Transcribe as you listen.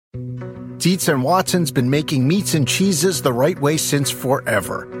Dietz and Watson's been making meats and cheeses the right way since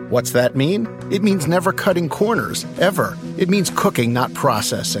forever. What's that mean? It means never cutting corners, ever. It means cooking, not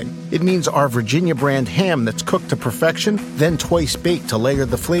processing. It means our Virginia brand ham that's cooked to perfection, then twice baked to layer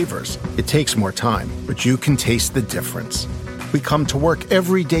the flavors. It takes more time, but you can taste the difference. We come to work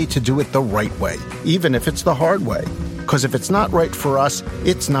every day to do it the right way, even if it's the hard way. Because if it's not right for us,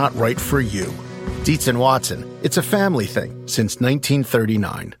 it's not right for you. Dietz and Watson, it's a family thing since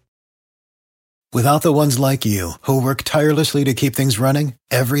 1939. Without the ones like you, who work tirelessly to keep things running,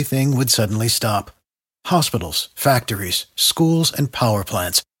 everything would suddenly stop. Hospitals, factories, schools, and power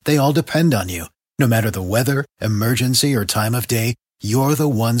plants, they all depend on you. No matter the weather, emergency, or time of day, you're the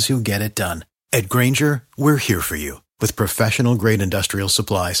ones who get it done. At Grainger, we're here for you with professional-grade industrial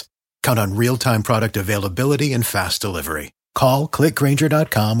supplies. Count on real-time product availability and fast delivery. Call, click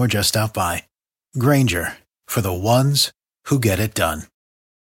Grainger.com, or just stop by. Grainger, for the ones who get it done.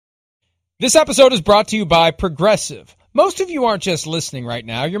 This episode is brought to you by Progressive. Most of you aren't just listening right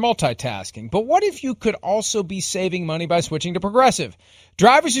now, you're multitasking. But what if you could also be saving money by switching to Progressive?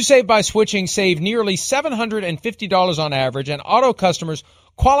 Drivers who save by switching save nearly $750 on average, and auto customers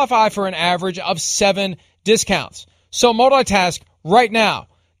qualify for an average of 7 discounts. So multitask right now.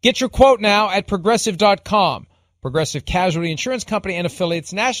 Get your quote now at Progressive.com. Progressive Casualty Insurance Company and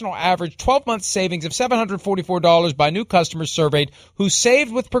affiliates, national average 12-month savings of $744 by new customers surveyed who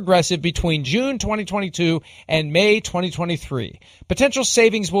saved with Progressive between June 2022 and May 2023. Potential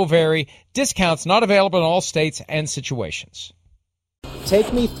savings will vary. Discounts not available in all states and situations.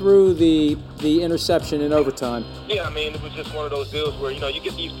 Take me through the interception in overtime. Yeah, I mean, it was just one of those deals where, you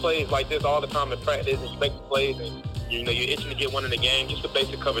get these plays like this all the time in practice, and you make the plays, and, you're itching to get one in the game, just a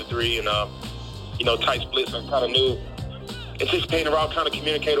basic cover three, and, tight splits. I kind of knew, anticipating the route, trying to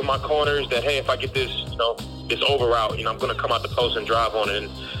communicate with my corners that, hey, if I get this, this over route, I'm going to come out the post and drive on it.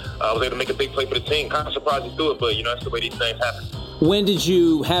 And I was able to make a big play for the team. Kind of surprised to do it, but, that's the way these things happen. When did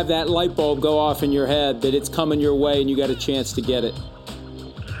you have that light bulb go off in your head that it's coming your way and you got a chance to get it?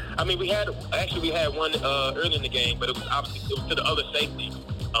 I mean, we had one early in the game, but it was to the other safety.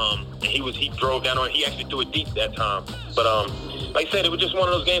 And he drove down on it. He actually threw it deep that time. But like I said, it was just one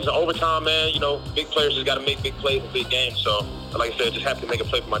of those games in overtime, man. Big players just got to make big plays in big games. So, like I said, just have to make a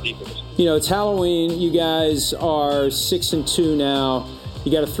play for my defense. It's Halloween. You guys are 6-2 now.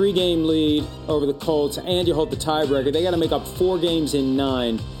 You got a 3-game lead over the Colts, and you hold the tiebreaker. They got to make up 4 games in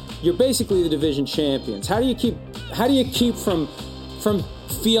 9. You're basically the division champions. How do you keep from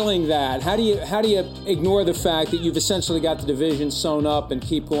feeling that? How do you ignore the fact that you've essentially got the division sewn up and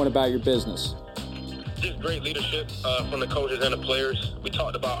keep going about your business? Just great leadership from the coaches and the players. We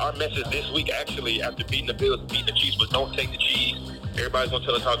talked about our message this week, actually, after beating the Bills and beating the Chiefs, was don't take the cheese. Everybody's going to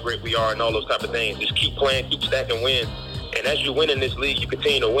tell us how great we are and all those type of things. Just keep playing, keep stacking wins. And as you win in this league, you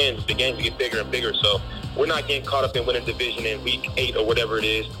continue to win. The games get bigger and bigger. So we're not getting caught up in winning division in week 8 or whatever it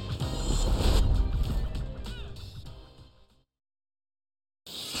is.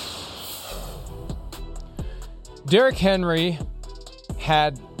 Derrick Henry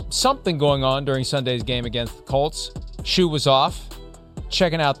had something going on during Sunday's game against the Colts. Shoe was off,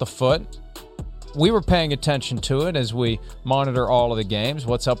 checking out the foot. We were paying attention to it as we monitor all of the games.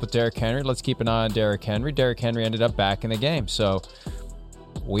 What's up with Derrick Henry? Let's keep an eye on Derrick Henry. Derrick Henry ended up back in the game, so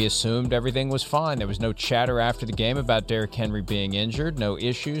we assumed everything was fine. There was no chatter after the game about Derrick Henry being injured, no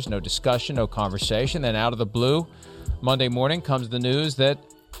issues, no discussion, no conversation. Then out of the blue, Monday morning comes the news that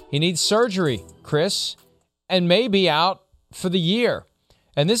he needs surgery, Chris, and may be out for the year.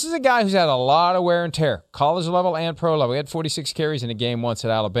 And this is a guy who's had a lot of wear and tear, college level and pro level. He had 46 carries in a game once at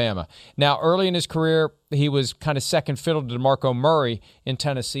Alabama. Now, early in his career, he was kind of second fiddle to DeMarco Murray in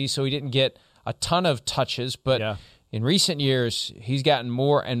Tennessee, so he didn't get a ton of touches. But in recent years, he's gotten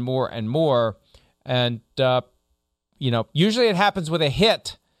more and more and more. And, usually it happens with a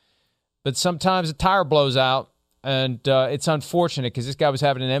hit, but sometimes a tire blows out. And it's unfortunate because this guy was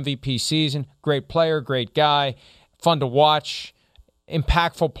having an MVP season. Great player, great guy, fun to watch.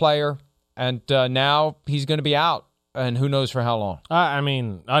 Impactful player, and now he's going to be out, and who knows for how long. I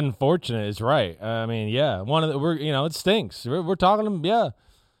mean, unfortunate is right. I mean, yeah, it stinks. We're talking, in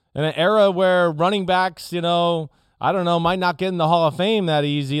an era where running backs, might not get in the Hall of Fame that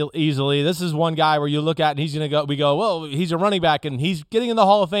easily. This is one guy where you look at and he's going to go. We go, well, he's a running back and he's getting in the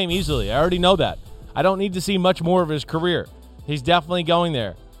Hall of Fame easily. I already know that. I don't need to see much more of his career. He's definitely going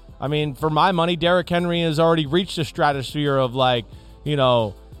there. I mean, for my money, Derrick Henry has already reached the stratosphere of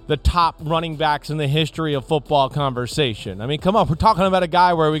the top running backs in the history of football conversation. I mean, come on, we're talking about a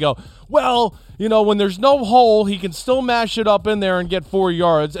guy where we go, well, when there's no hole, he can still mash it up in there and get 4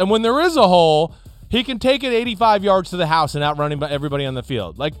 yards. And when there is a hole, He can take it 85 yards to the house and outrun everybody on the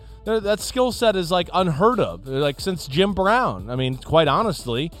field. Like, that skill set is, like, unheard of, like, since Jim Brown. I mean, quite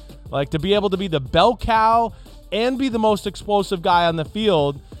honestly, like, to be able to be the bell cow and be the most explosive guy on the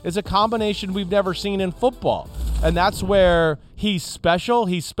field is a combination we've never seen in football. And that's where he's special.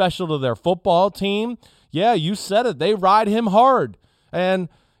 He's special to their football team. Yeah, you said it. They ride him hard. And,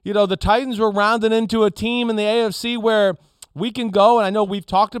 you know, the Titans were rounded into a team in the AFC where we can go, and I know we've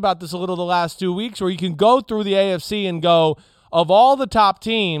talked about this a little the last 2 weeks, where you can go through the AFC and go, of all the top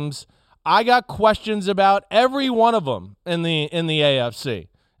teams, I got questions about every one of them in the AFC.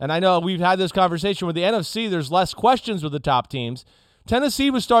 And I know we've had this conversation with the NFC. There's less questions with the top teams. Tennessee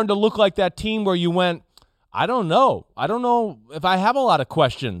was starting to look like that team where you went, I don't know. I don't know if I have a lot of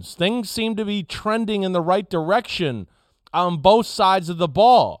questions. Things seem to be trending in the right direction on both sides of the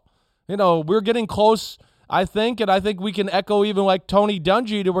ball. You know, we're getting close, I think, and I think we can echo even like Tony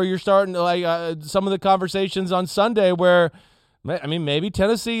Dungy to where you're starting to like some of the conversations on Sunday where, I mean, maybe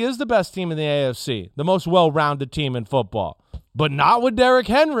Tennessee is the best team in the AFC, the most well-rounded team in football, but not with Derrick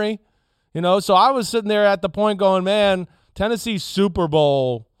Henry. You know, so I was sitting there at the point going, man, Tennessee's Super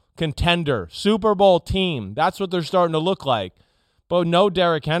Bowl contender, Super Bowl team. That's what they're starting to look like. But no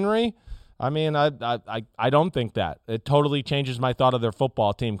Derrick Henry, I mean, I don't think that. It totally changes my thought of their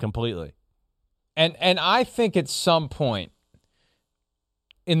football team completely. And I think at some point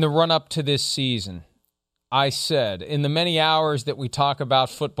in the run-up to this season, I said, in the many hours that we talk about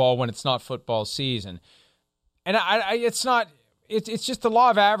football when it's not football season, and it's just the law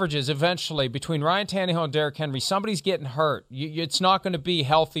of averages eventually between Ryan Tannehill and Derrick Henry. Somebody's getting hurt. It's not going to be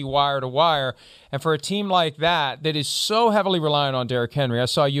healthy wire to wire. And for a team like that is so heavily reliant on Derrick Henry, I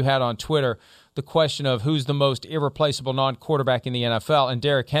saw you had on Twitter the question of who's the most irreplaceable non-quarterback in the NFL, and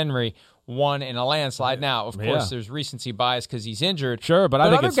Derrick Henry won in a landslide. Now, of course, there's recency bias because he's injured. Sure, but I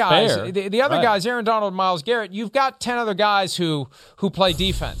think it's fair. The other guys, Aaron Donald, Myles Garrett, you've got 10 other guys who play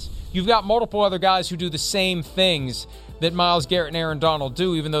defense. You've got multiple other guys who do the same things that Myles Garrett and Aaron Donald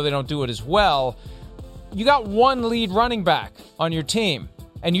do, even though they don't do it as well. You got one lead running back on your team,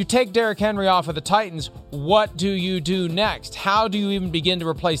 and you take Derrick Henry off of the Titans. What do you do next? How do you even begin to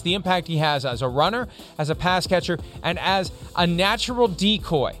replace the impact he has as a runner, as a pass catcher, and as a natural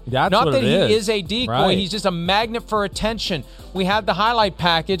decoy? That's Not what that it he is. is a decoy. Right. He's just a magnet for attention. We had the highlight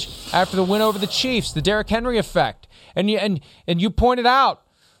package after the win over the Chiefs, the Derrick Henry effect. And you pointed out,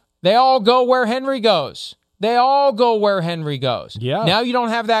 they all go where Henry goes. They all go where Henry goes. Yeah. Now you don't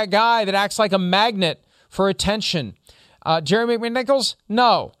have that guy that acts like a magnet for attention. Jeremy McNichols?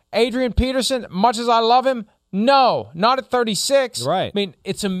 No. Adrian Peterson, much as I love him, no. Not at 36. Right. I mean,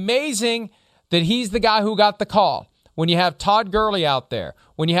 it's amazing that he's the guy who got the call. When you have Todd Gurley out there,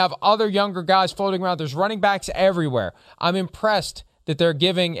 when you have other younger guys floating around, there's running backs everywhere. I'm impressed that they're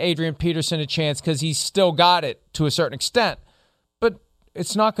giving Adrian Peterson a chance because he's still got it to a certain extent. But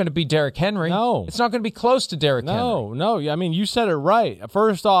it's not going to be Derrick Henry. No. It's not going to be close to Derrick Henry. No. I mean, you said it right.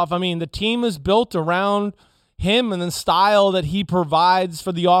 First off, I mean, the team is built around him and the style that he provides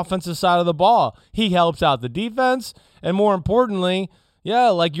for the offensive side of the ball. He helps out the defense, and more importantly,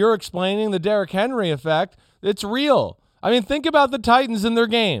 like you're explaining, the Derrick Henry effect, it's real. I mean, think about the Titans in their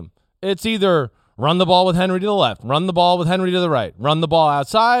game. It's either run the ball with Henry to the left, run the ball with Henry to the right, run the ball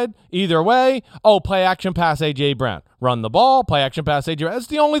outside, either way. Oh, play action pass A.J. Brown. Run the ball, play action pass A.J. Brown. That's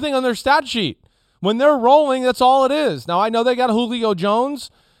the only thing on their stat sheet. When they're rolling, that's all it is. Now, I know they got Julio Jones,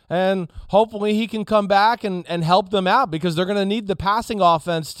 and hopefully he can come back and help them out because they're going to need the passing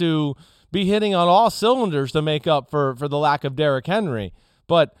offense to be hitting on all cylinders to make up for the lack of Derrick Henry.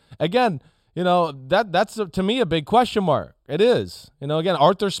 But, again, you know, that's to me a big question mark. It is. You know, again,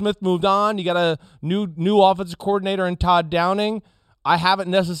 Arthur Smith moved on. You got a new offensive coordinator in Todd Downing. I haven't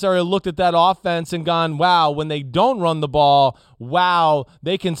necessarily looked at that offense and gone, wow, when they don't run the ball, wow,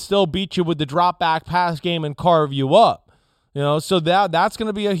 they can still beat you with the drop back pass game and carve you up. You know, so that's going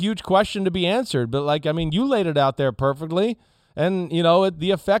to be a huge question to be answered. But, like, I mean, you laid it out there perfectly. And, you know,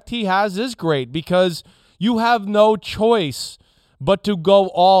 the effect he has is great because you have no choice but to go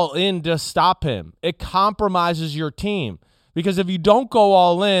all in to stop him. It compromises your team because if you don't go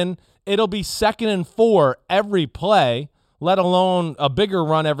all in, it'll be 2nd and 4 every play, let alone a bigger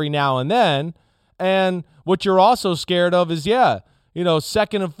run every now and then. And what you're also scared of is,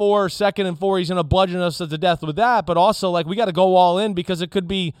 2nd and 4, he's going to bludgeon us to death with that. But also, like, we got to go all in because it could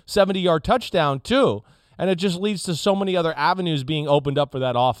be 70-yard touchdown too. And it just leads to so many other avenues being opened up for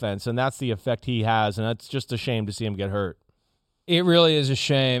that offense. And that's the effect he has. And that's just a shame to see him get hurt. It really is a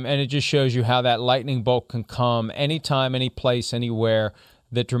shame, and it just shows you how that lightning bolt can come anytime, any place, anywhere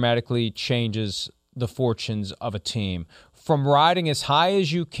that dramatically changes the fortunes of a team. from riding as high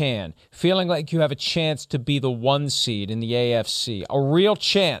as you can, feeling like you have a chance to be the 1 seed in the AFC, a real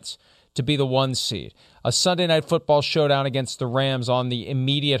chance to be the 1 seed. A Sunday Night Football showdown against the Rams on the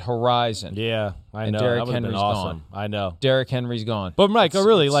immediate horizon. Yeah, I and know. Derrick That Henry's awesome. gone. I know. Derrick Henry's gone. But Mike,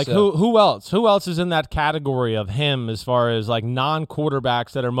 really, who else? Who else is in that category of him as far as like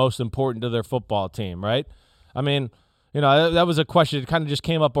non-quarterbacks that are most important to their football team, right? I mean, that was a question. It kind of just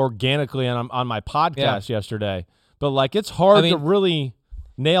came up organically on my podcast yesterday. But like, it's hard to really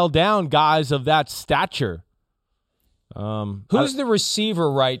nail down guys of that stature. Who's the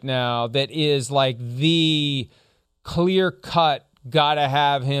receiver right now that is like the clear-cut, gotta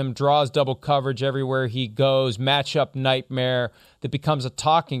have him, draws double coverage everywhere he goes, matchup nightmare that becomes a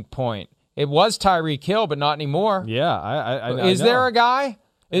talking point? It was Tyreek Hill, but not anymore. Yeah, I Is there a guy?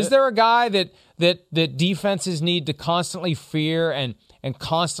 Is there a guy that defenses need to constantly fear and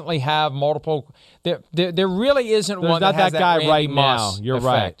constantly have multiple? There really isn't There's one not that has that guy Randy right Moss now. You're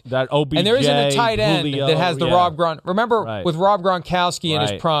effect. right. That OBJ, and there isn't a tight end Julio, that has the Rob Gron. Remember Right. with Rob Gronkowski in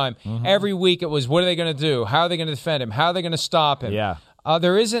his Right. prime, every week it was, what are they going to do? How are they going to defend him? How are they going to stop him? Yeah.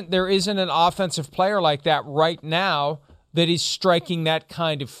 There isn't an offensive player like that right now that is striking that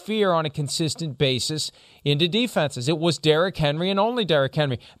kind of fear on a consistent basis into defenses. It was Derrick Henry and only Derrick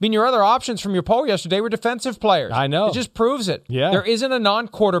Henry. I mean, your other options from your poll yesterday were defensive players. I know. It just proves it. Yeah. There isn't a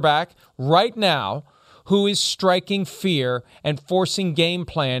non-quarterback right now who is striking fear and forcing game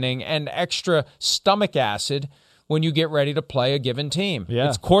planning and extra stomach acid when you get ready to play a given team. Yeah.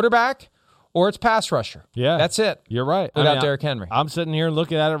 It's quarterback or it's pass rusher. Yeah. That's it. You're right. Without Derrick Henry. I'm sitting here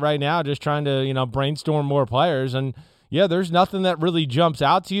looking at it right now, just trying to, brainstorm more players. And yeah, there's nothing that really jumps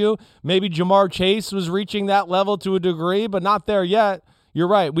out to you. Maybe Jamar Chase was reaching that level to a degree, but not there yet. You're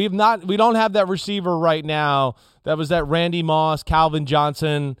right. We don't have that receiver right now. That was that Randy Moss, Calvin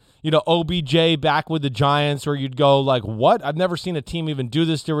Johnson, OBJ back with the Giants, where you'd go like, what? I've never seen a team even do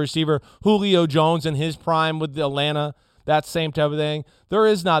this to a receiver. Julio Jones in his prime with Atlanta, that same type of thing. There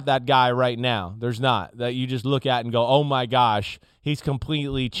is not that guy right now. There's not, that you just look at and go, oh my gosh, he's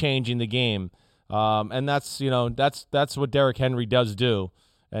completely changing the game. And that's what Derrick Henry does do.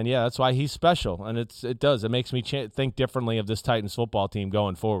 And yeah, that's why he's special. And it makes me think differently of this Titans football team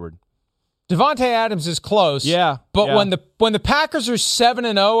going forward. Devontae Adams is close. Yeah. But yeah. when the Packers are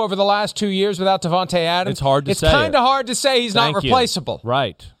 7-0 over the last 2 years without Devontae Adams, it's hard to say. It's kind of hard to say he's Thank not you. replaceable.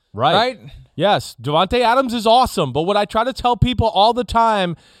 Right. Yes, Devontae Adams is awesome, but what I try to tell people all the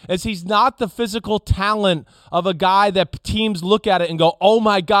time is he's not the physical talent of a guy that teams look at it and go, oh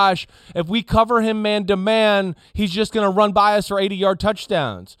my gosh, if we cover him man-to-man, he's just going to run by us for 80-yard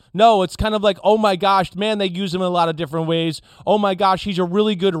touchdowns. No, it's kind of like, oh my gosh, man, they use him in a lot of different ways. Oh my gosh, he's a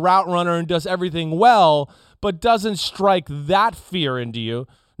really good route runner and does everything well, but doesn't strike that fear into you.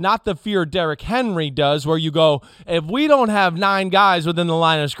 Not the fear Derrick Henry does, where you go, if we don't have 9 guys within the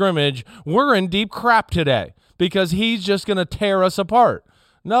line of scrimmage, we're in deep crap today because he's just going to tear us apart.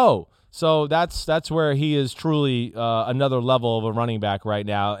 No. So that's where he is truly another level of a running back right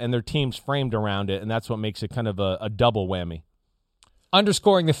now, and their team's framed around it, and that's what makes it kind of a double whammy.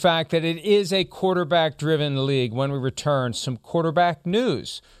 Underscoring the fact that it is a quarterback-driven league. When we return, some quarterback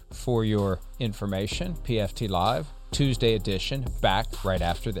news for your information. PFT Live. Tuesday edition, back right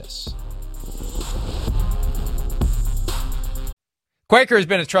after this. Quaker has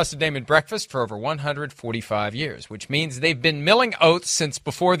been a trusted name in breakfast for over 145 years, which means they've been milling oats since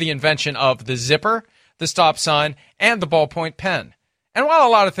before the invention of the zipper, the stop sign, and the ballpoint pen. And while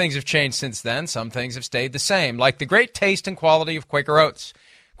a lot of things have changed since then, some things have stayed the same, like the great taste and quality of Quaker oats.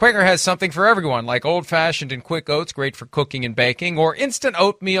 Quaker has something for everyone, like old-fashioned and quick oats, great for cooking and baking, or instant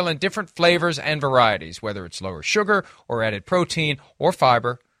oatmeal in different flavors and varieties, whether it's lower sugar or added protein or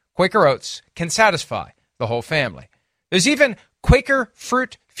fiber. Quaker oats can satisfy the whole family. There's even Quaker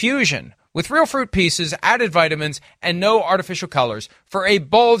Fruit Fusion, with real fruit pieces, added vitamins, and no artificial colors for a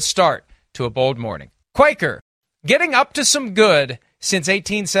bold start to a bold morning. Quaker, getting up to some good since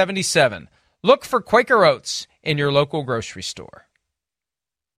 1877. Look for Quaker oats in your local grocery store.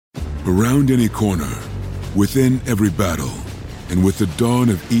 Around any corner, within every battle, and with the dawn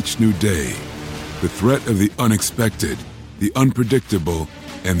of each new day, the threat of the unexpected, the unpredictable,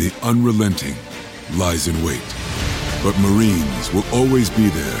 and the unrelenting lies in wait. But Marines will always be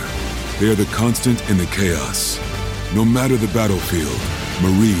there. They are the constant in the chaos. No matter the battlefield,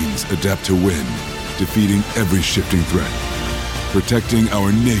 Marines adapt to win, defeating every shifting threat, protecting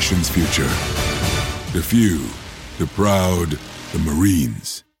our nation's future. The few, the proud, the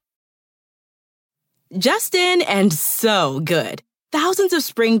Marines. Just in and so good. Thousands of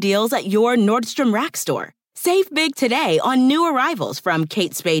spring deals at your Nordstrom Rack store. Save big today on new arrivals from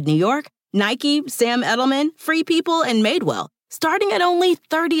Kate Spade, New York, Nike, Sam Edelman, Free People, and Madewell, starting at only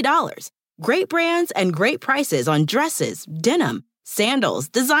 $30. Great brands and great prices on dresses, denim, sandals,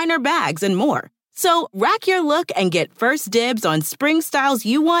 designer bags, and more. So rack your look and get first dibs on spring styles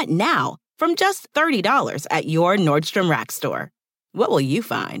you want now from just $30 at your Nordstrom Rack store. What will you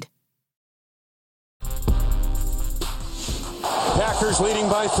find? Packers leading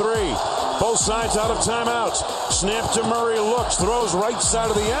by 3. Both sides out of timeouts. Snap to Murray, looks, throws right side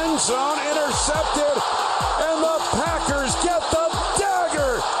of the end zone, intercepted, and the Packers get the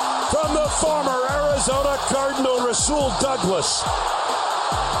dagger from the former Arizona Cardinal, Rasul Douglas.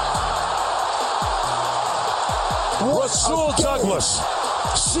 Rasul Douglas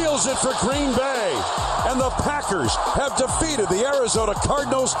seals it for Green Bay, and the Packers have defeated the Arizona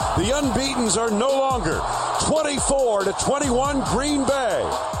Cardinals. The unbeatens are no longer 24-21 Green Bay.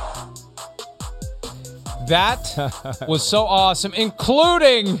 That was so awesome,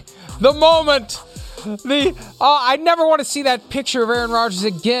 including the moment. I never want to see that picture of Aaron Rodgers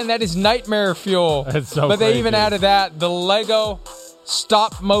again. That is nightmare fuel. It's so But crazy. they even added that, the Lego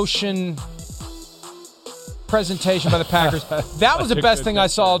stop motion presentation by the Packers. That was the best thing I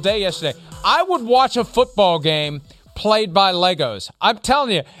saw all day yesterday. I would watch a football game played by Legos. I'm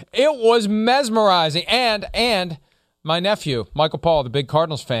telling you, it was mesmerizing. And my nephew, Michael Paul, the big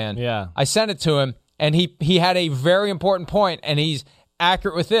Cardinals fan, yeah, I sent it to him, and he had a very important point, and he's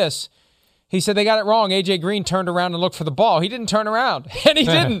accurate with this. He said they got it wrong. A.J. Green turned around and looked for the ball. He didn't turn around, and he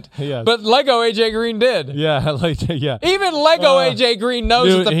didn't. Yes. But Lego A.J. Green did. Yeah, yeah. Even Lego A.J. Green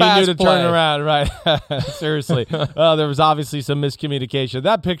knows it's a pass He knew to play. turn around, right? Seriously. There was obviously some miscommunication.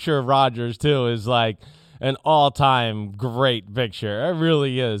 That picture of Rodgers, too, is like an all-time great picture. It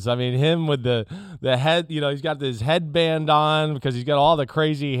really is. I mean, him with the head, he's got this headband on because he's got all the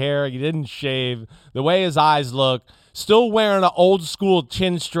crazy hair. He didn't shave. The way his eyes look. Still wearing an old-school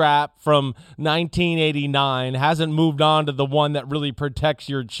chin strap from 1989. Hasn't moved on to the one that really protects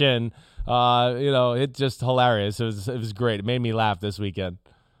your chin. It's just hilarious. It was great. It made me laugh this weekend.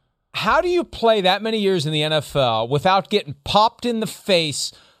 How do you play that many years in the NFL without getting popped in the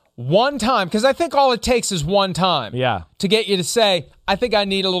face one time? Because I think all it takes is one time to get you to say, I think I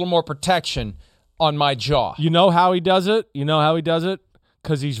need a little more protection on my jaw. You know how he does it?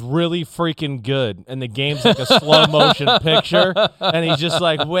 Because he's really freaking good, and the game's like a slow motion picture, and he's just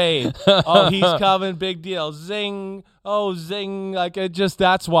like, wait, oh, he's coming, big deal, zing, oh, zing,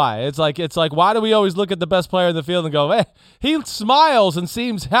 that's why. It's like, why do we always look at the best player in the field and go, hey, he smiles and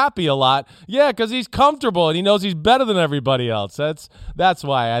seems happy a lot? Yeah, because he's comfortable, and he knows he's better than everybody else. That's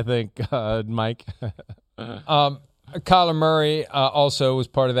why, I think, Mike. Kyler Murray also was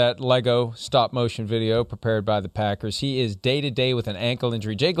part of that Lego stop-motion video prepared by the Packers. He is day-to-day with an ankle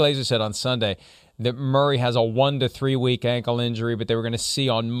injury. Jay Glazer said on Sunday that Murray has a 1 to 3 week ankle injury, but they were going to see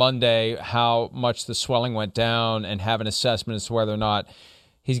on Monday how much the swelling went down and have an assessment as to whether or not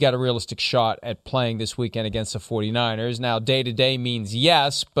he's got a realistic shot at playing this weekend against the 49ers. Now, day-to-day means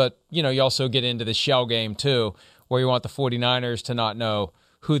yes, but you also get into the shell game too, where you want the 49ers to not know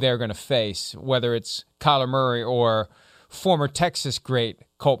who they're going to face, whether it's Kyler Murray or former Texas great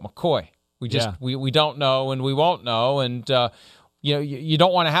Colt McCoy. We don't know, and we won't know, and you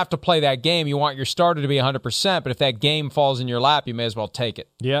don't want to have to play that game. You want your starter to be 100%, but if that game falls in your lap, you may as well take it.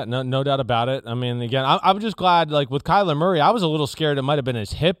 Yeah, no doubt about it. I mean, again, I'm just glad, with Kyler Murray, I was a little scared it might have been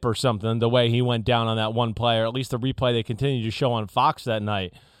his hip or something, the way he went down on that one play, or at least the replay they continued to show on Fox that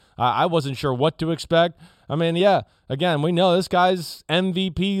night. I wasn't sure what to expect. I mean, yeah, again, we know this guy's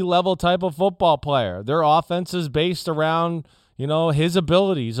MVP-level type of football player. Their offense is based around, his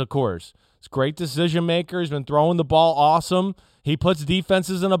abilities, of course. He's a great decision-maker. He's been throwing the ball awesome. He puts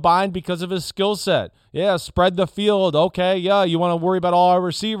defenses in a bind because of his skill set. Yeah, spread the field. Okay, yeah, you want to worry about all our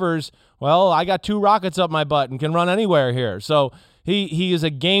receivers. Well, I got 2 rockets up my butt and can run anywhere here. So he is a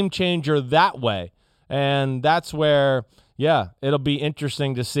game changer that way. And that's where... yeah, it'll be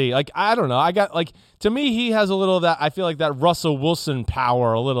interesting to see. I don't know. To me, he has a little of that, I feel like that Russell Wilson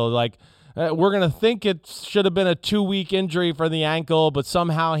power, a little we're going to think it should have been a 2-week injury for the ankle, but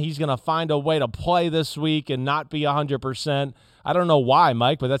somehow he's going to find a way to play this week and not be 100%. I don't know why,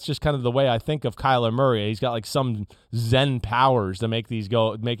 Mike, but that's just kind of the way I think of Kyler Murray. He's got some Zen powers to make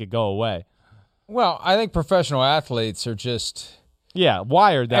it go away. Well, I think professional athletes are just... yeah,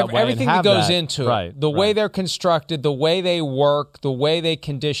 wired that way. Everything that goes into it. The way they're constructed, the way they work, the way they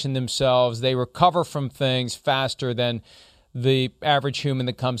condition themselves, they recover from things faster than the average human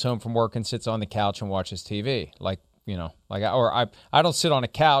that comes home from work and sits on the couch and watches TV. I don't sit on a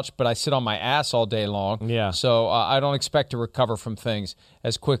couch, but I sit on my ass all day long. Yeah. So I don't expect to recover from things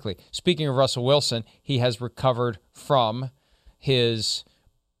as quickly. Speaking of Russell Wilson, he has recovered from his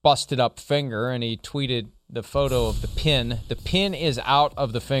busted up finger, and he tweeted the photo of the pin. The pin is out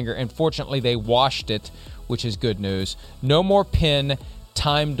of the finger, and fortunately they washed it, which is good news. No more pin,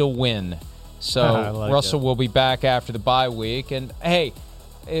 time to win. So Russell will be back after the bye week. And, hey,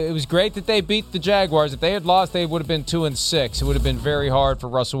 it was great that they beat the Jaguars. If they had lost, they would have been 2-6. It would have been very hard for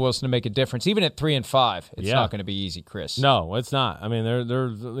Russell Wilson to make a difference. Even at 3-5, it's not going to be easy, Chris. No, it's not. I mean,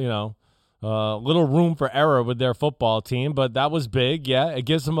 there's little room for error with their football team, but that was big. Yeah, it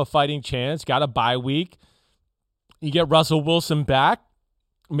gives them a fighting chance. Got a bye week. You get Russell Wilson back.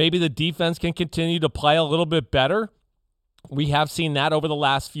 Maybe the defense can continue to play a little bit better. We have seen that over the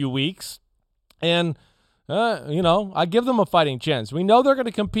last few weeks. And, I give them a fighting chance. We know they're going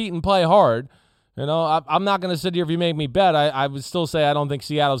to compete and play hard. I'm not going to sit here if you make me bet. I would still say I don't think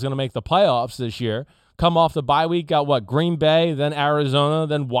Seattle's going to make the playoffs this year. Come off the bye week, got Green Bay, then Arizona,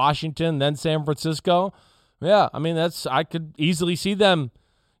 then Washington, then San Francisco. Yeah, I mean, I could easily see them,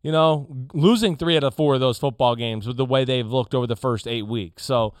 losing 3 out of 4 of those football games with the way they've looked over the first 8 weeks.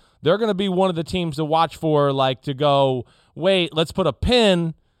 So they're going to be one of the teams to watch for, to go, wait, let's put a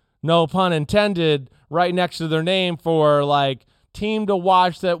pin, no pun intended, right next to their name for, team to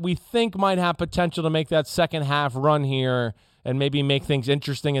watch that we think might have potential to make that second half run here and maybe make things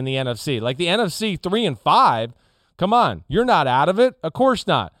interesting in the NFC. The NFC 3-5, come on, you're not out of it. Of course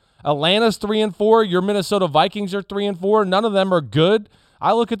not. Atlanta's 3-4. Your Minnesota Vikings are 3-4. None of them are good.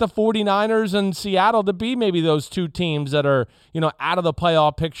 I look at the 49ers and Seattle to be maybe those two teams that are, out of the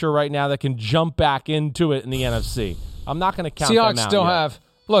playoff picture right now that can jump back into it in the NFC. I'm not going to count them out. Seahawks still have.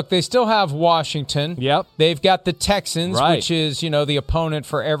 Look, they still have Washington. Yep. They've got the Texans, right, which is, the opponent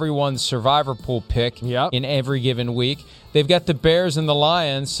for everyone's survivor pool pick in every given week. They've got the Bears and the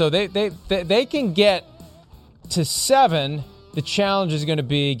Lions, so they can get to 7. The challenge is going to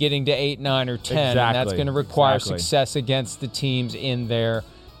be getting to 8, 9, or 10, exactly, and that's going to require success against the teams in their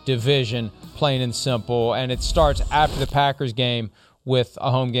division, plain and simple. And it starts after the Packers game with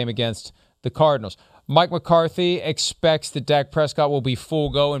a home game against the Cardinals. Mike McCarthy expects that Dak Prescott will be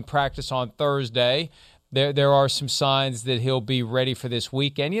full go in practice on Thursday. There are some signs that he'll be ready for this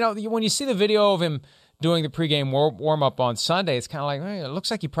weekend. When you see the video of him doing the pregame warm-up on Sunday, it's kind of like, it looks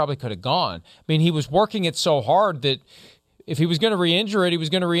like he probably could have gone. I mean, he was working it so hard that if he was going to re-injure it, he was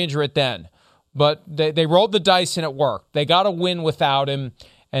going to re-injure it then. But they rolled the dice and it worked. They got a win without him,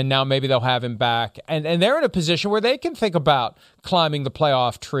 and now maybe they'll have him back. And they're in a position where they can think about climbing the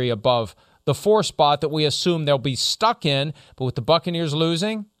playoff tree above the 4 spot that we assume they'll be stuck in. But with the Buccaneers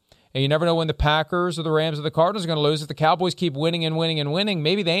losing, and you never know when the Packers or the Rams or the Cardinals are going to lose. If the Cowboys keep winning and winning and winning,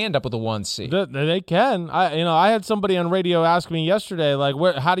 maybe they end up with a 1 seed. They can. I had somebody on radio ask me yesterday,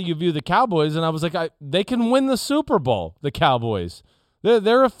 how do you view the Cowboys? And I was like, they can win the Super Bowl, the Cowboys.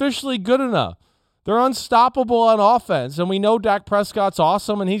 They're officially good enough. They're unstoppable on offense, and we know Dak Prescott's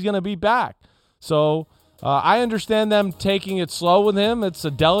awesome, and he's going to be back. So I understand them taking it slow with him. It's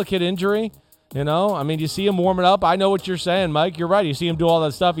a delicate injury. You see him warming up. I know what you're saying, Mike. You're right. You see him do all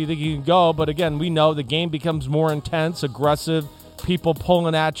that stuff. You think he can go. But, again, we know the game becomes more intense, aggressive, people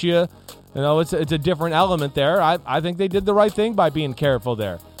pulling at you. It's a different element there. I think they did the right thing by being careful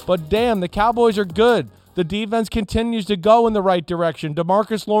there. But, damn, the Cowboys are good. The defense continues to go in the right direction.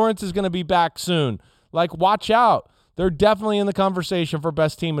 DeMarcus Lawrence is going to be back soon. Watch out. They're definitely in the conversation for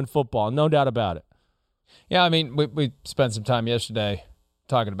best team in football. No doubt about it. Yeah, we spent some time yesterday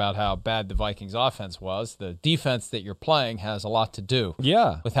talking about how bad the Vikings offense was. The defense that you're playing has a lot to do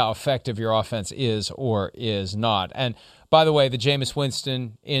with how effective your offense is or is not. And by the way, the Jameis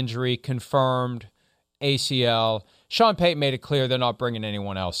Winston injury confirmed, ACL. Sean Payton made it clear they're not bringing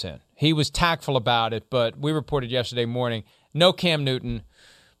anyone else in. He was tactful about it, but we reported yesterday morning, no Cam Newton.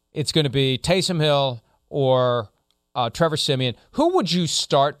 It's going to be Taysom Hill or Trevor Siemian. Who would you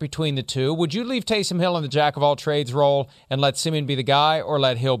start between the two? Would you leave Taysom Hill in the jack-of-all-trades role and let Siemian be the guy, or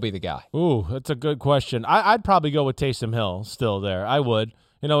let Hill be the guy? Ooh, that's a good question. I'd probably go with Taysom Hill still there. I would.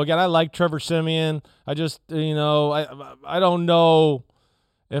 Again, I like Trevor Siemian. I just, I don't know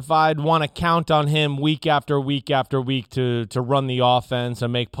if I'd want to count on him week after week after week to run the offense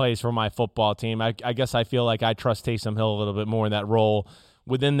and make plays for my football team. I guess I feel like I trust Taysom Hill a little bit more in that role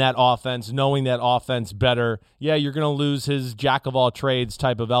within that offense, knowing that offense better. Yeah, you're going to lose his jack-of-all-trades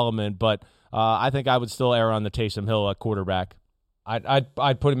type of element, but I think I would still err on the Taysom Hill at quarterback.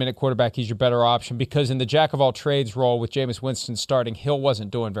 I'd put him in at quarterback. He's your better option because in the jack-of-all-trades role with Jameis Winston starting, Hill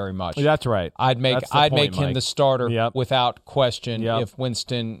wasn't doing very much. That's right. I'd make him the starter without question if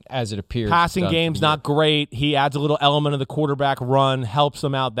Winston, as it appears, passing game's not great. He adds a little element of the quarterback run, helps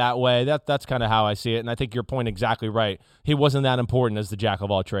him out that way. That's kind of how I see it, and I think your point exactly right. He wasn't that important as the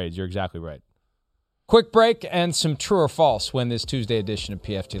jack-of-all-trades. You're exactly right. Quick break and some true or false when this Tuesday edition of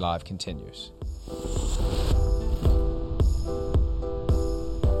PFT Live continues.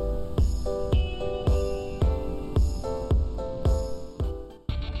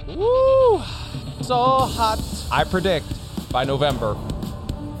 Woo! So hot. I predict by November,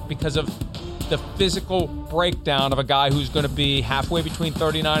 because of the physical breakdown of a guy who's going to be halfway between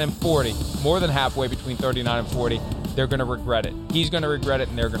 39 and 40, more than halfway between 39 and 40, they're going to regret it. He's going to regret it,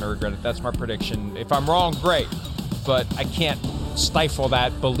 and they're going to regret it. That's my prediction. If I'm wrong, great, but I can't stifle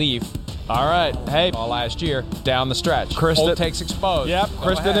that belief. All right. Hey. All last year, down the stretch. Old takes exposed. Yep.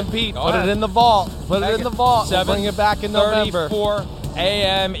 Kristen and Pete. Go Put ahead. it in the vault. Put it in the vault. We'll bring it back in November. 7:34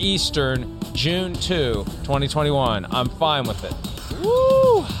 a.m. Eastern, June 2, 2021. I'm fine with it.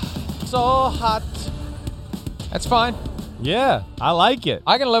 Woo! So hot. That's fine. Yeah, I like it.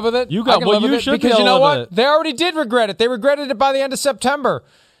 I can live with it. You got well. You should because you know what? It. They already did regret it. They regretted it by the end of September.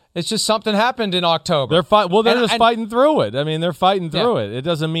 It's just something happened in October. They're fighting through it. I mean, they're fighting through it. It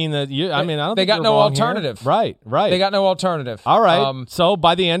doesn't mean that you. I mean, I don't. They think got you're no wrong alternative. Here. Right. They got no alternative. All right. So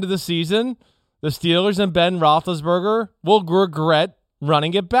by the end of the season, the Steelers and Ben Roethlisberger will regret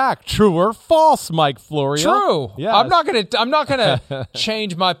running it back. True or false, Mike Florio? True. Yeah. I'm not gonna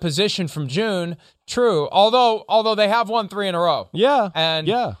change my position from June. True. Although they have won 3 in a row. Yeah. And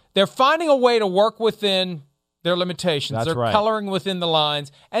yeah. They're finding a way to work within their limitations. That's They're right. coloring within the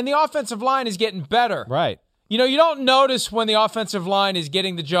lines, and the offensive line is getting better. Right. You know, you don't notice when the offensive line is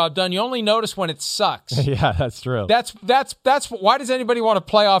getting the job done. You only notice when it sucks. Yeah, that's true. That's why does anybody want to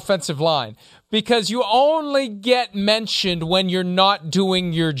play offensive line? Because you only get mentioned when you're not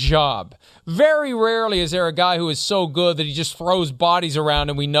doing your job. Very rarely is there a guy who is so good that he just throws bodies around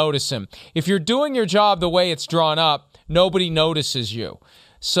and we notice him. If you're doing your job the way it's drawn up, nobody notices you.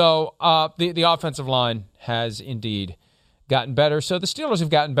 So the offensive line has indeed gotten better. So the Steelers have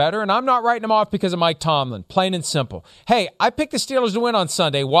gotten better, and I'm not writing them off because of Mike Tomlin, plain and simple. Hey, I picked the Steelers to win on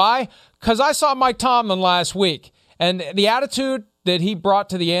Sunday. Why? Because I saw Mike Tomlin last week, and the attitude that he brought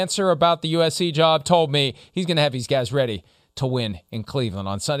to the answer about the USC job told me he's going to have these guys ready to win in Cleveland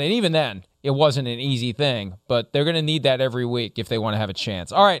on Sunday. And even then, it wasn't an easy thing, but they're going to need that every week if they want to have a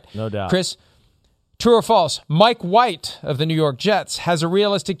chance. All right, no doubt. Chris, true or false? Mike White of the New York Jets has a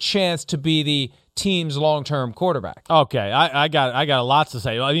realistic chance to be the team's long-term quarterback. Okay, I got lots to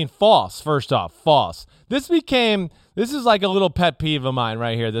say. I mean, false. First off, false. This is like a little pet peeve of mine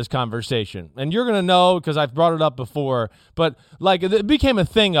right here, this conversation. And you're going to know because I've brought it up before, but like it became a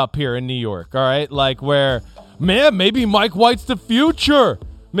thing up here in New York, all right? Like where, man, maybe Mike White's the future.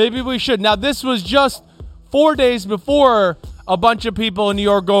 Maybe we should. Now, this was just 4 days before a bunch of people in New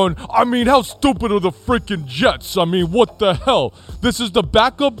York going, I mean, how stupid are the freaking Jets? I mean, what the hell? This is the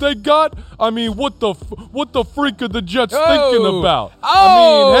backup they got? I mean, what the freak are the Jets thinking about?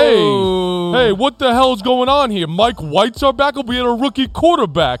 I mean, hey, what the hell's going on here? Mike White's our backup? We had a rookie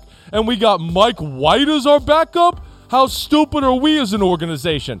quarterback, and we got Mike White as our backup? How stupid are we as an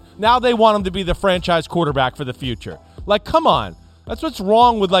organization? Now they want him to be the franchise quarterback for the future. Like, come on. That's what's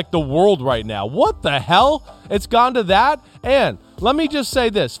wrong with, like, the world right now. What the hell? It's gone to that? And let me just say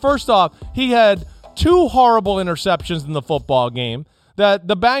this. First off, he had 2 horrible interceptions in the football game that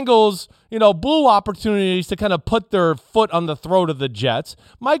the Bengals, blew opportunities to kind of put their foot on the throat of the Jets.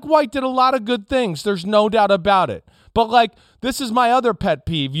 Mike White did a lot of good things. There's no doubt about it. But, like, this is my other pet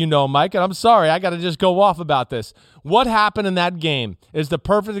peeve, Mike, and I'm sorry. I got to just go off about this. What happened in that game is the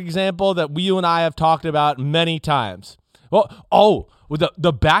perfect example that you and I have talked about many times. Well, with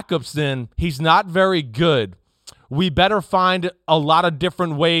the backups then, he's not very good. We better find a lot of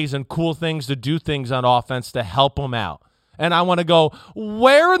different ways and cool things to do things on offense to help him out. And I want to go,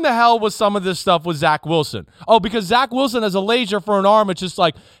 where in the hell was some of this stuff with Zach Wilson? Oh, because Zach Wilson has a laser for an arm. It's just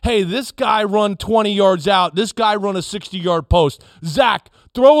like, hey, this guy run 20 yards out. This guy run a 60-yard post. Zach,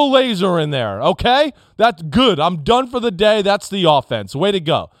 throw a laser in there, okay? That's good. I'm done for the day. That's the offense. Way to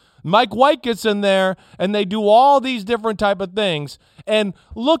go. Mike White gets in there, and they do all these different type of things. And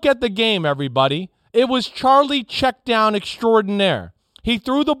look at the game, everybody. It was Charlie check down extraordinaire. He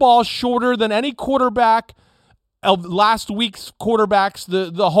threw the ball shorter than any quarterback of last week's quarterbacks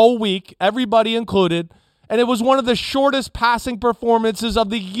the whole week, everybody included. And it was one of the shortest passing performances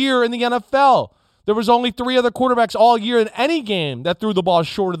of the year in the NFL. There was only 3 other quarterbacks all year in any game that threw the ball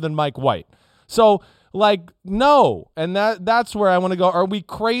shorter than Mike White. So, like, no. And that's where I want to go. Are we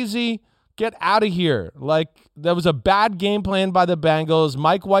crazy? Get out of here. Like, that was a bad game plan by the Bengals.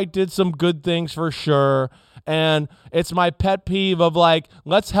 Mike White did some good things for sure. And it's my pet peeve of, like,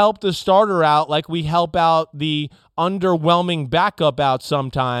 let's help the starter out like we help out the underwhelming backup out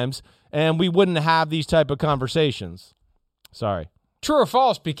sometimes, and we wouldn't have these type of conversations. Sorry. True or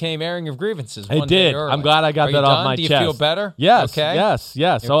false became airing of grievances. It did. I'm glad I got that off my chest. Do you feel better? Yes. Okay.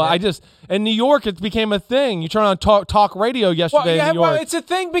 Yes. So okay. In New York, it became a thing. You turn on talk radio yesterday in New York. Well, it's a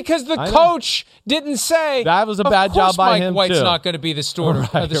thing because the coach didn't say that was a bad job by him. Mike White's too. not going to be the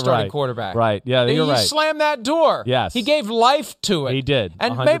starting quarterback. Right. Yeah, you're right. He slammed that door. Yes. He gave life to it. He did.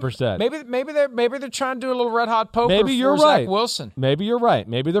 And 100%. Maybe they're trying to do a little red hot poker. Maybe you're for right. Zach Wilson. Maybe you're right.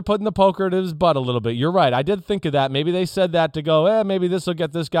 Maybe they're putting the poker to his butt a little bit. You're right. I did think of that. Maybe they said that to go, maybe this will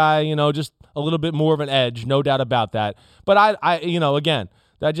get this guy, just a little bit more of an edge. No doubt about that. But I again,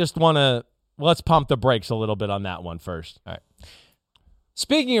 I just want to let's pump the brakes a little bit on that one first. All right.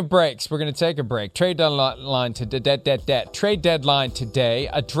 Speaking of breaks, we're going to take a break. Trade deadline Trade deadline today.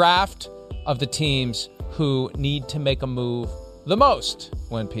 A draft of the teams who need to make a move the most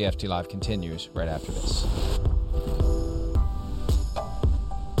when PFT Live continues right after this.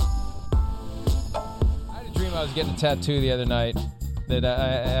 I had a dream I was getting a tattoo the other night that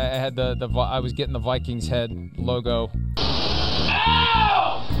I had I was getting the Vikings head logo.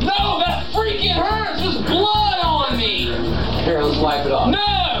 Ow! No, that freaking hurts! There's blood on me! Here, let's wipe it off.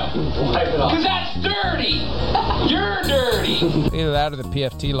 No! Wipe it off. Because that's dirty! You're dirty! Either that or the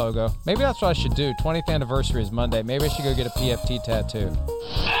PFT logo. Maybe that's what I should do. 20th anniversary is Monday. Maybe I should go get a PFT tattoo.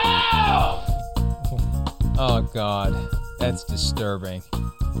 Ow! Oh, God. That's disturbing.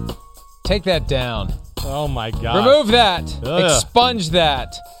 Take that down. Oh, my God. Remove that. Ugh. Expunge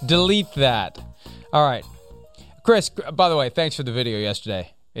that. Delete that. All right. Chris, by the way, thanks for the video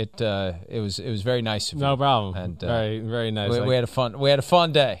yesterday. It was very nice of you. No problem. And very, very nice. We had a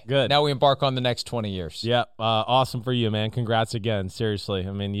fun day. Good. Now we embark on the next 20 years. Yep. Awesome for you, man. Congrats again. Seriously.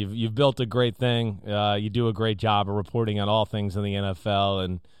 I mean, you've built a great thing. You do a great job of reporting on all things in the NFL,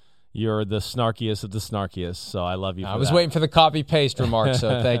 and you're the snarkiest of the snarkiest. So I love you for that. I was waiting for the copy-paste remark,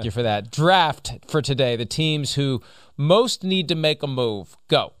 so thank you for that. Draft for today, the teams who most need to make a move.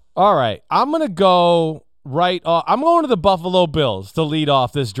 Go. All right. I'm going to go right off. I'm going to the Buffalo Bills to lead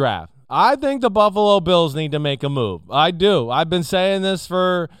off this draft. I think the Buffalo Bills need to make a move. I do. I've been saying this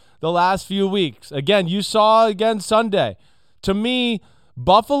for the last few weeks. Again, you saw again Sunday. To me,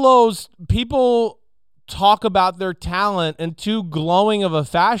 Buffalo's people talk about their talent in too glowing of a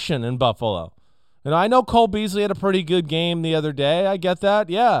fashion in Buffalo. And I know Cole Beasley had a pretty good game the other day. I get that.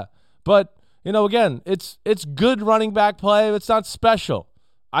 Yeah. But, again, it's good running back play. It's not special.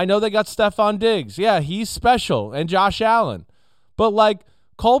 I know they got Stephon Diggs. Yeah, he's special. And Josh Allen. But,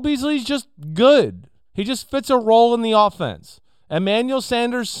 Cole Beasley's just good. He just fits a role in the offense. Emmanuel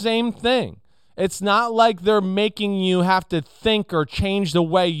Sanders, same thing. It's not like they're making you have to think or change the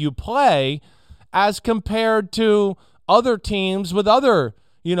way you play as compared to other teams with other,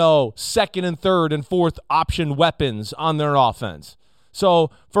 second and third and fourth option weapons on their offense.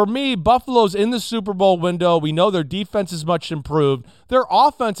 So for me, Buffalo's in the Super Bowl window. We know their defense is much improved. Their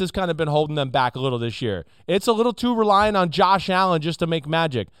offense has kind of been holding them back a little this year. It's a little too reliant on Josh Allen just to make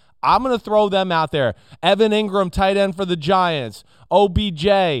magic. I'm going to throw them out there. Evan Ingram, tight end for the Giants. OBJ.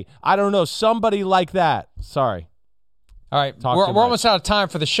 I don't know. Somebody like that. Sorry. All right. We're almost out of time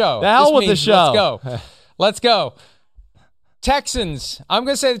for the show. The hell with the show. Let's go. Texans. I'm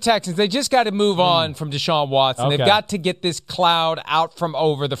going to say the Texans. They just got to move on from Deshaun Watson. Okay. They've got to get this cloud out from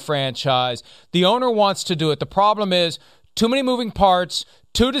over the franchise. The owner wants to do it. The problem is too many moving parts,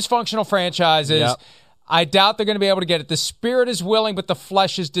 two dysfunctional franchises. Yep. I doubt they're going to be able to get it. The spirit is willing, but the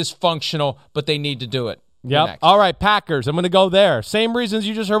flesh is dysfunctional, but they need to do it. Yep. All right, Packers. I'm going to go there. Same reasons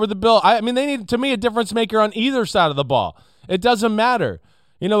you just heard with the Bill. I mean, they need, to me, a difference maker on either side of the ball. It doesn't matter.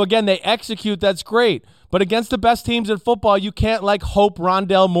 Again, they execute. That's great. But against the best teams in football, you can't hope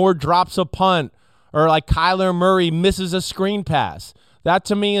Rondale Moore drops a punt or Kyler Murray misses a screen pass. That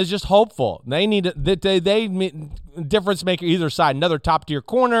to me is just hopeful. They need they difference maker either side. Another top tier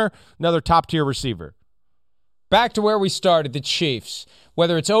corner, another top tier receiver. Back to where we started, the Chiefs.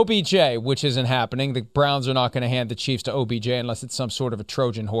 Whether it's OBJ, which isn't happening, the Browns are not going to hand the Chiefs to OBJ unless it's some sort of a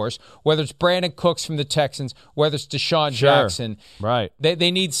Trojan horse. Whether it's Brandon Cooks from the Texans, whether it's Deshaun Jackson. Right. They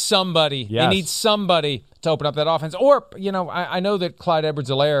need somebody. Yes. They need somebody to open up that offense. Or, I know that Clyde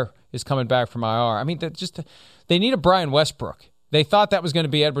Edwards-Helaire is coming back from IR. I mean, they need a Brian Westbrook. They thought that was going to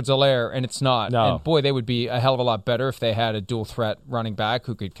be Edwards-Helaire, and it's not. No. And, boy, they would be a hell of a lot better if they had a dual-threat running back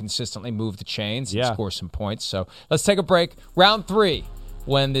who could consistently move the chains and score some points. So let's take a break. Round 3,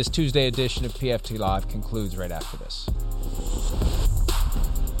 when this Tuesday edition of PFT Live concludes right after this.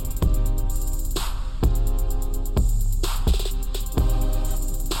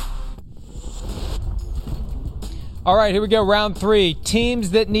 All right, here we go. Round 3.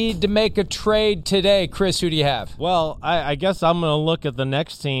 Teams that need to make a trade today. Chris, who do you have? Well, I guess I'm going to look at the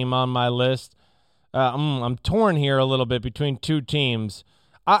next team on my list. I'm torn here a little bit between two teams.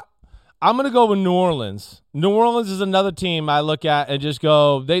 I'm going to go with New Orleans. New Orleans is another team I look at and just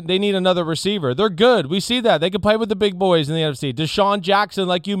go, they need another receiver. They're good. We see that. They can play with the big boys in the NFC. Deshaun Jackson,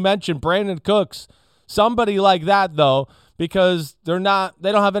 like you mentioned, Brandon Cooks. Somebody like that, though, because they don't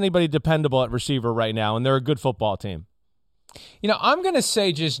have anybody dependable at receiver right now, and they're a good football team. I'm going to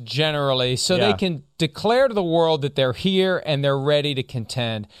say just generally, so they can declare to the world that they're here and they're ready to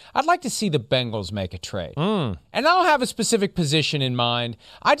contend. I'd like to see the Bengals make a trade. And I don't have a specific position in mind.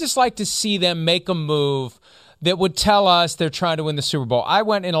 I just like to see them make a move that would tell us they're trying to win the Super Bowl. I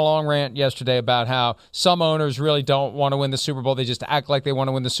went in a long rant yesterday about how some owners really don't want to win the Super Bowl. They just act like they want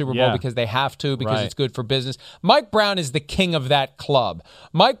to win the Super Bowl because they have to, because it's good for business. Mike Brown is the king of that club.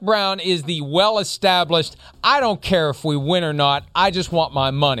 Mike Brown is the well-established, I don't care if we win or not, I just want my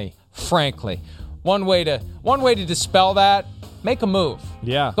money, frankly. One way to dispel that, make a move.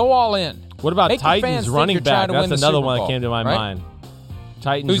 Yeah. Go all in. What about Titans running back? That's another one that came to my mind.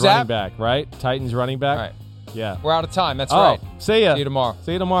 Titans running back, right? Titans running back. All right. Yeah. We're out of time. That's right. See ya. See you tomorrow.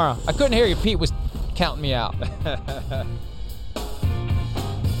 See you tomorrow. I couldn't hear you. Pete was counting me out.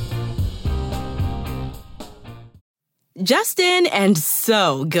 Justin and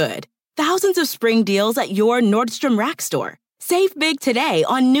so good. Thousands of spring deals at your Nordstrom Rack store. Save big today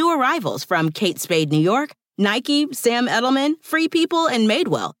on new arrivals from Kate Spade New York, Nike, Sam Edelman, Free People, and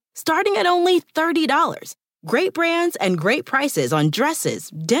Madewell, starting at only $30. Great brands and great prices on dresses,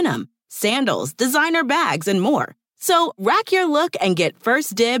 denim, sandals, designer bags, and more. So rack your look and get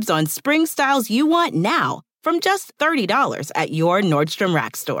first dibs on spring styles you want now from just $30 at your Nordstrom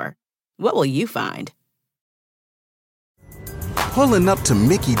Rack store. What will you find? Pulling up to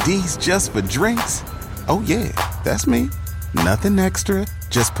Mickey D's just for drinks? Oh yeah, that's me. Nothing extra,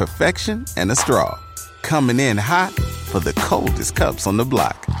 just perfection and a straw. Coming in hot for the coldest cups on the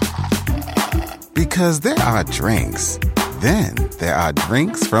block. Because there are drinks. Then there are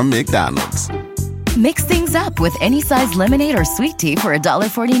drinks from McDonald's. Mix things up with any size lemonade or sweet tea for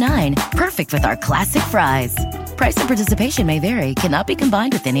 $1.49. Perfect with our classic fries. Price and participation may vary. Cannot be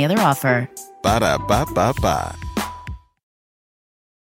combined with any other offer. Ba-da-ba-ba-ba.